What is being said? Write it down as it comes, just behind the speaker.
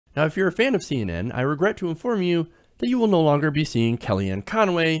Now, if you're a fan of CNN, I regret to inform you that you will no longer be seeing Kellyanne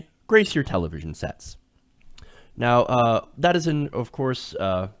Conway grace your television sets. Now, that is, of course,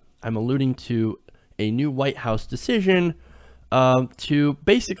 I'm alluding to a new White House decision to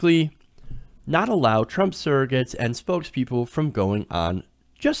basically not allow Trump surrogates and spokespeople from going on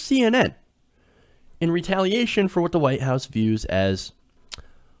just CNN in retaliation for what the White House views as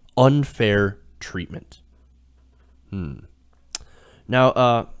unfair treatment.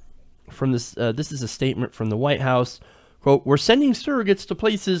 Now, from this, this is a statement from the White House. Quote, "We're sending surrogates to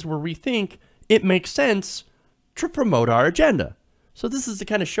places where we think it makes sense to promote our agenda." So this is to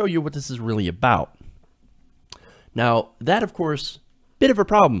kind of show you what this is really about. Now, that, of course, bit of a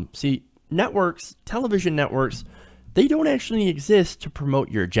problem. See, networks, television networks, they don't actually exist to promote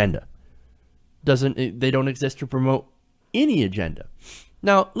your agenda. They don't exist to promote any agenda.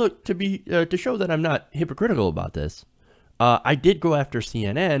 Now, look, to show that I'm not hypocritical about this, I did go after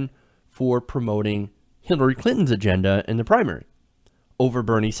CNN for promoting Hillary Clinton's agenda in the primary over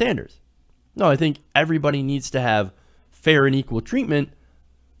Bernie Sanders. No, I think everybody needs to have fair and equal treatment,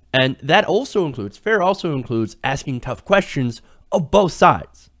 and that also includes, fair also includes asking tough questions of both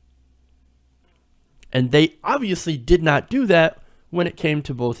sides. And they obviously did not do that when it came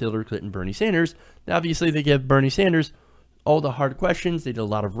to both Hillary Clinton and Bernie Sanders. Now, obviously, they gave Bernie Sanders all the hard questions. They did a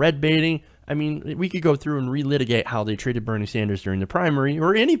lot of red baiting. I mean, we could go through and relitigate how they treated Bernie Sanders during the primary,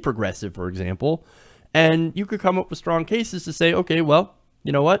 or any progressive, for example, and you could come up with strong cases to say, okay, well,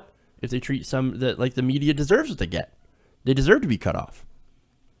 you know what? If they treat some that like the media deserves what they get, they deserve to be cut off.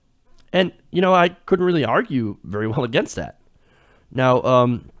 And, you know, I couldn't really argue very well against that.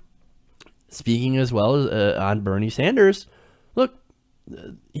 Now, speaking as well on Bernie Sanders, look,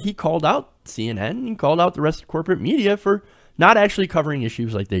 he called out CNN, he called out the rest of corporate media for not actually covering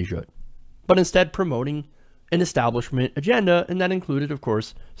issues like they should, but instead promoting an establishment agenda, and that included, of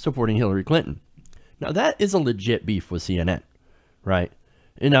course, supporting Hillary Clinton. Now, that is a legit beef with CNN, right?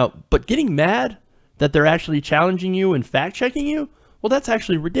 You know, but getting mad that they're actually challenging you and fact-checking you, well, that's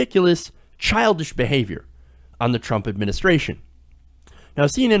actually ridiculous, childish behavior on the Trump administration. Now, a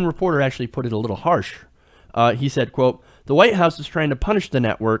CNN reporter actually put it a little harsh. He said, quote, "The White House is trying to punish the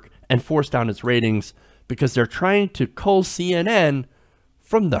network and force down its ratings because they're trying to cull CNN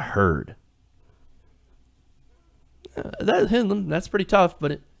from the herd." That's pretty tough,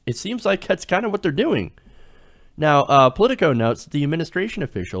 but it seems like that's kind of what they're doing. Now, Politico notes the administration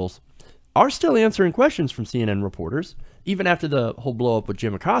officials are still answering questions from CNN reporters, even after the whole blow-up with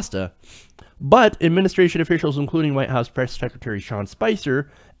Jim Acosta. But administration officials, including White House Press Secretary Sean Spicer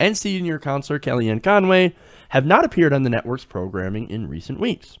and senior counselor Kellyanne Conway, have not appeared on the network's programming in recent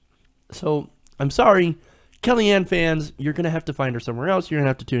weeks. So, I'm sorry, Kellyanne fans, you're going to have to find her somewhere else. You're going to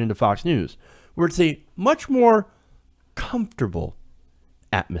have to tune into Fox News, where it's a much more comfortable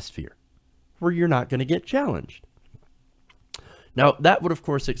atmosphere, where you're not going to get challenged. Now, that would, of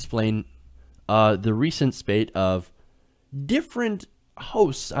course, explain the recent spate of different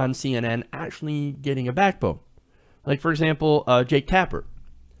hosts on CNN actually getting a backbone. Like, for example, Jake Tapper.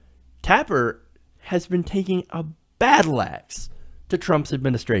 Tapper has been taking a battle axe to Trump's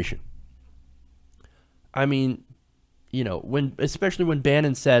administration. I mean, you know, especially when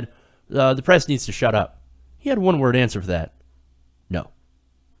Bannon said the press needs to shut up. He had one word answer for that. No.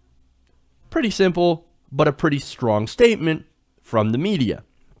 Pretty simple, but a pretty strong statement from the media.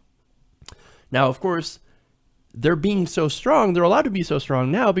 Now, of course, they're being so strong, they're allowed to be so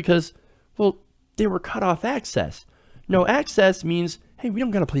strong now because, well, they were cut off access. No access means, hey, we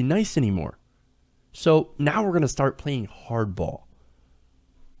don't got to play nice anymore. So now we're going to start playing hardball.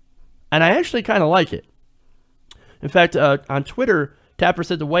 And I actually kind of like it. In fact, on Twitter, Tapper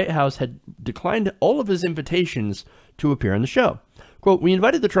said the White House had declined all of his invitations to appear on the show. Quote, "We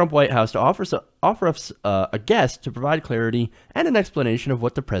invited the Trump White House to offer us a guest to provide clarity and an explanation of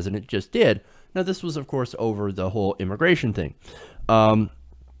what the president just did." Now, this was, of course, over the whole immigration thing,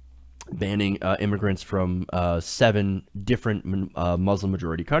 banning immigrants from 7 different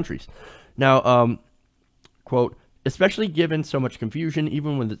Muslim-majority countries. Now, quote, "Especially given so much confusion,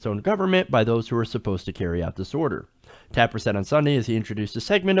 even with its own government, by those who are supposed to carry out this order," Tapper said on Sunday as he introduced a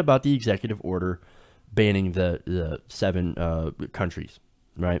segment about the executive order banning the 7 countries,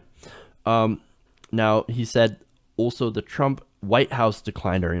 right? Now, he said also the Trump White House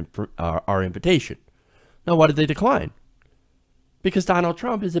declined our invitation. Now, why did they decline? Because Donald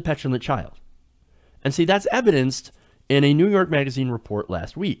Trump is a petulant child. And see, that's evidenced in a New York Magazine report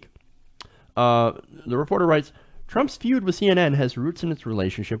last week. The reporter writes, "Trump's feud with CNN has roots in its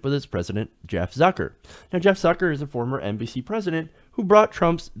relationship with its president, Jeff Zucker." Now, Jeff Zucker is a former NBC president who brought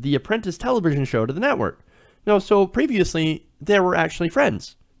Trump's The Apprentice television show to the network. Now, so previously, they were actually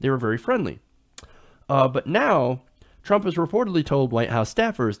friends. They were very friendly. But now, Trump has reportedly told White House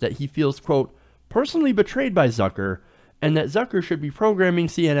staffers that he feels, quote, personally betrayed by Zucker, and that Zucker should be programming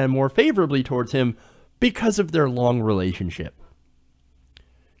CNN more favorably towards him because of their long relationship.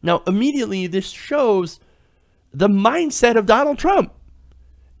 Now, immediately, this shows the mindset of Donald Trump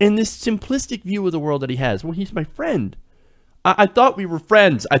and this simplistic view of the world that he has. Well, he's my friend. I thought we were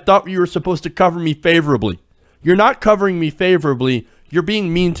friends. I thought you were supposed to cover me favorably. You're not covering me favorably. You're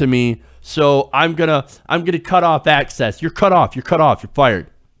being mean to me. So I'm gonna cut off access. You're cut off. You're cut off. You're fired.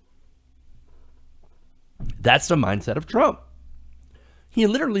 That's the mindset of Trump. He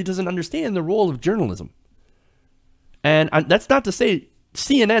literally doesn't understand the role of journalism. And that's not to say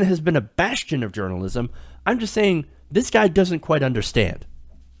CNN has been a bastion of journalism. I'm just saying this guy doesn't quite understand.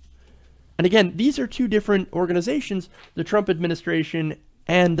 And again, these are two different organizations. The Trump administration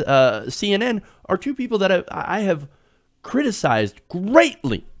and CNN are two people that I have criticized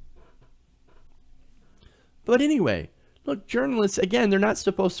greatly. But anyway, look, journalists, again, they're not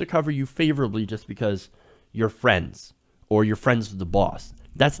supposed to cover you favorably just because you're friends or you're friends with the boss.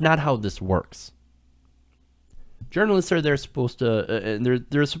 That's not how this works. Journalists are supposed to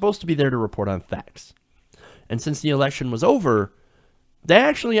they're supposed to be there to report on facts. And since the election was over, they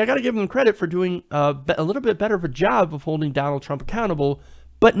actually, I got to give them credit for doing a little bit better of a job of holding Donald Trump accountable.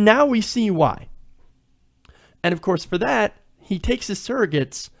 But now we see why. And of course, for that, he takes his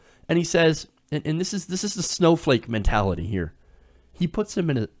surrogates and he says, and this is the snowflake mentality here. He puts them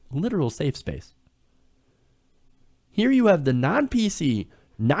in a literal safe space. Here you have the non-PC,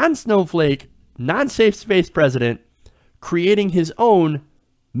 non-snowflake, non-safe space president creating his own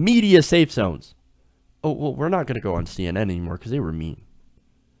media safe zones. Oh, well, we're not going to go on CNN anymore because they were mean.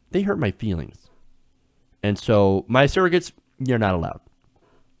 They hurt my feelings. And so my surrogates, you're not allowed.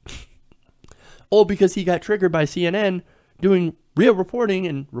 Oh, because he got triggered by CNN doing real reporting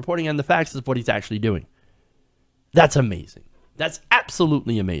and reporting on the facts of what he's actually doing. That's amazing. That's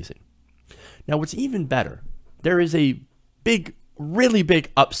absolutely amazing. Now, what's even better, there is a big, really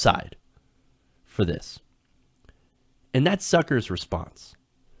big upside for this. And that's Zucker's response.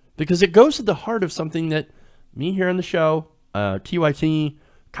 Because it goes to the heart of something that me here on the show, TYT,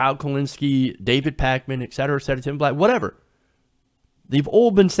 Kyle Kulinski, David Pakman, etc., Tim Black, whatever, they've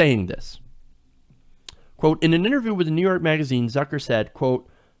all been saying this. Quote, in an interview with the New York Magazine, Zucker said, quote,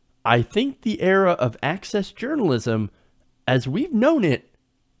 I think the era of access journalism, as we've known it,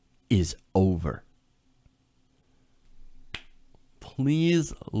 is over.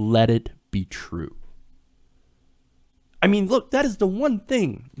 Please let it be true. I mean, look, that is the one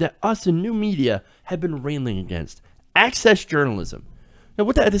thing that us in new media have been railing against. Access journalism. Now,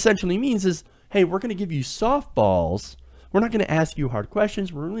 what that essentially means is, hey, we're going to give you softballs. We're not going to ask you hard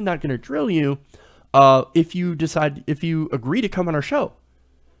questions. We're really not going to drill you if you agree to come on our show.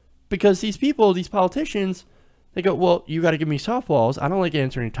 Because these people, these politicians, they go, well, you got to give me softballs. I don't like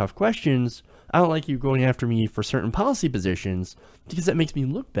answering tough questions. I don't like you going after me for certain policy positions because that makes me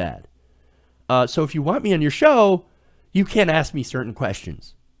look bad. So if you want me on your show, you can't ask me certain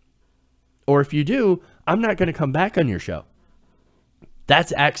questions. Or if you do, I'm not going to come back on your show.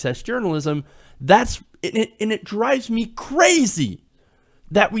 That's access journalism. And it drives me crazy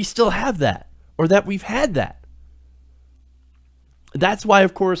that we still have that or that we've had that. That's why,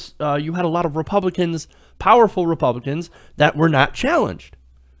 of course, you had a lot of Republicans, powerful Republicans, that were not challenged,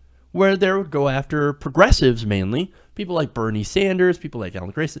 where they would go after progressives mainly, people like Bernie Sanders, people like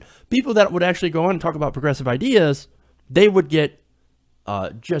Alan Grayson, people that would actually go on and talk about progressive ideas. They would get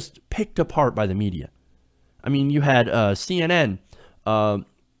just picked apart by the media. I mean, you had CNN,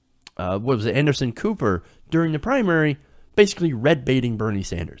 what was it, Anderson Cooper, during the primary, basically red baiting Bernie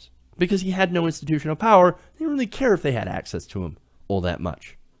Sanders because he had no institutional power. They didn't really care if they had access to him all that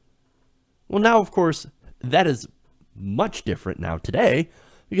much. Well, now, of course, that is much different now today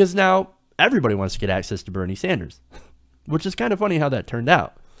because now everybody wants to get access to Bernie Sanders, which is kind of funny how that turned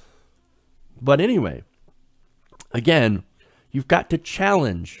out. But anyway, again, you've got to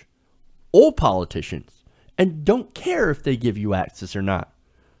challenge all politicians and don't care if they give you access or not,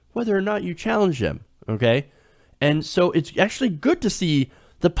 whether or not you challenge them, okay? And so it's actually good to see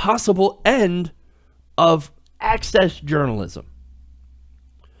the possible end of access journalism.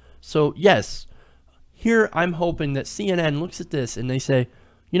 So yes, here I'm hoping that CNN looks at this and they say,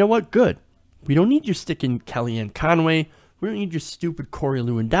 you know what, good. We don't need you sticking Kellyanne Conway. We don't need your stupid Corey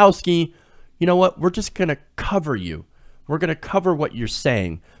Lewandowski. You know what, we're just going to cover you. We're going to cover what you're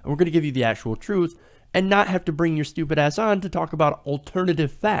saying, and we're going to give you the actual truth and not have to bring your stupid ass on to talk about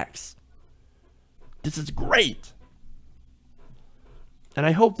alternative facts. This is great. And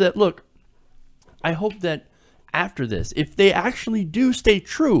I hope that, look, I hope that after this, if they actually do stay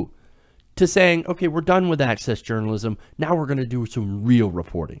true to saying, okay, we're done with access journalism, now we're going to do some real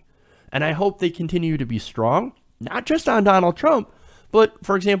reporting. And I hope they continue to be strong, not just on Donald Trump, but,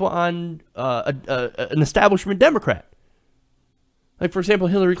 for example, on an establishment Democrat. Like, for example,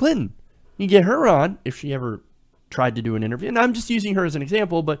 Hillary Clinton. You get her on, if she ever tried to do an interview, and I'm just using her as an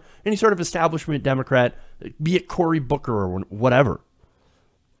example, but any sort of establishment Democrat, be it Cory Booker or whatever,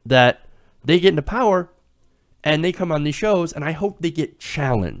 that they get into power and they come on these shows, and I hope they get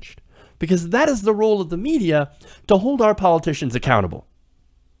challenged. Because that is the role of the media, to hold our politicians accountable.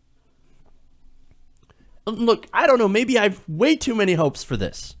 Look, I don't know, maybe I've way too many hopes for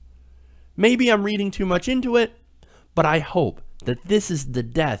this. Maybe I'm reading too much into it, but I hope that this is the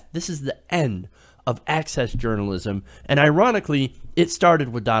death, this is the end of access journalism. And ironically, it started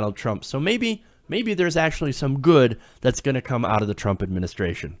with Donald Trump. So maybe there's actually some good that's going to come out of the Trump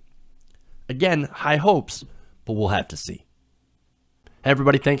administration. Again, high hopes, but we'll have to see. Hey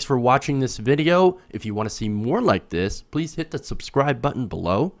everybody, thanks for watching this video. If you want to see more like this, please hit the subscribe button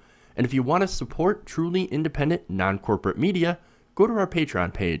below. And if you want to support truly independent, non-corporate media, go to our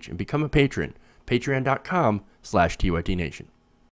Patreon page and become a patron. Patreon.com/TYTNation.